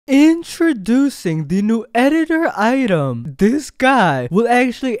Introducing the new editor item. This guy will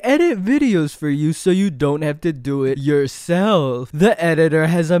actually edit videos for you so you don't have to do it yourself. The editor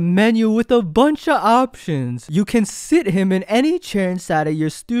has a menu with a bunch of options. You can sit him in any chair inside of your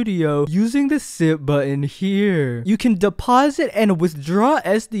studio using the sit button here. You can deposit and withdraw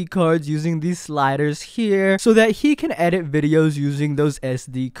SD cards using these sliders here so that he can edit videos using those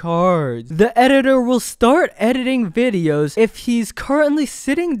SD cards. The editor will start editing videos if he's currently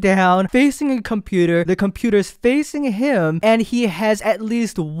sitting down facing a computer, the computer's facing him, and he has at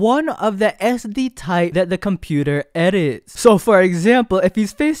least one of the SD type that the computer edits. So for example, if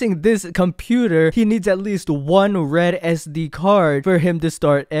he's facing this computer, he needs at least one red SD card for him to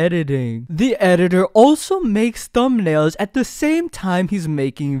start editing. The editor also makes thumbnails at the same time he's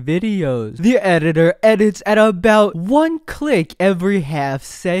making videos. The editor edits at about 1 click every half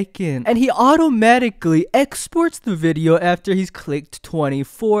second, and he automatically exports the video after he's clicked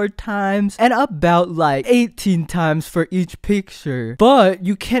 24 times and about like 18 times for each picture. But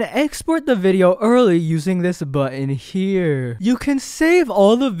you can export the video early using this button here. You can save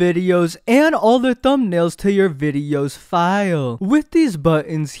all the videos and all the thumbnails to your videos file with these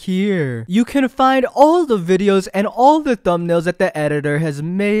buttons here. You can find all the videos and all the thumbnails that the editor has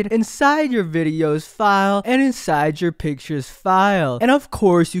made inside your videos file and inside your pictures file. And of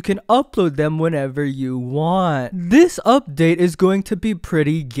course, you can upload them whenever you want. This update is going to be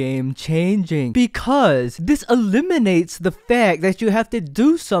pretty game changing because this eliminates the fact that you have to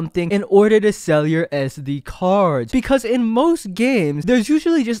do something in order to sell your SD cards. Because in most games, there's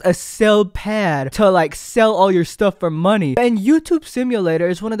usually just a sell pad to like sell all your stuff for money. And YouTube Simulator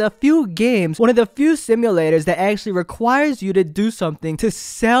is one of the few games, one of the few simulators that actually requires you to do something to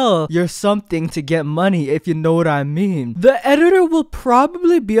sell your something to get money, if you know what I mean. The editor will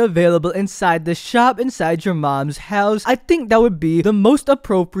probably be available inside the shop inside your mom's house. I think that would be the most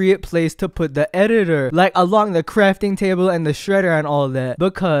appropriate place to put the editor, like along the crafting table and the shredder and all that,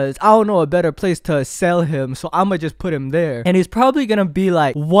 because I don't know a better place to sell him, so I'ma just put him there. And he's probably gonna be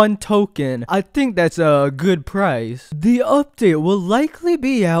like 1 token. I think that's a good price. The update will likely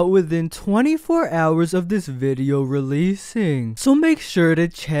be out within 24 hours of this video releasing, so make sure to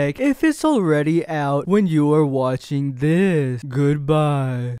check if it's already out when you are watching this. Goodbye.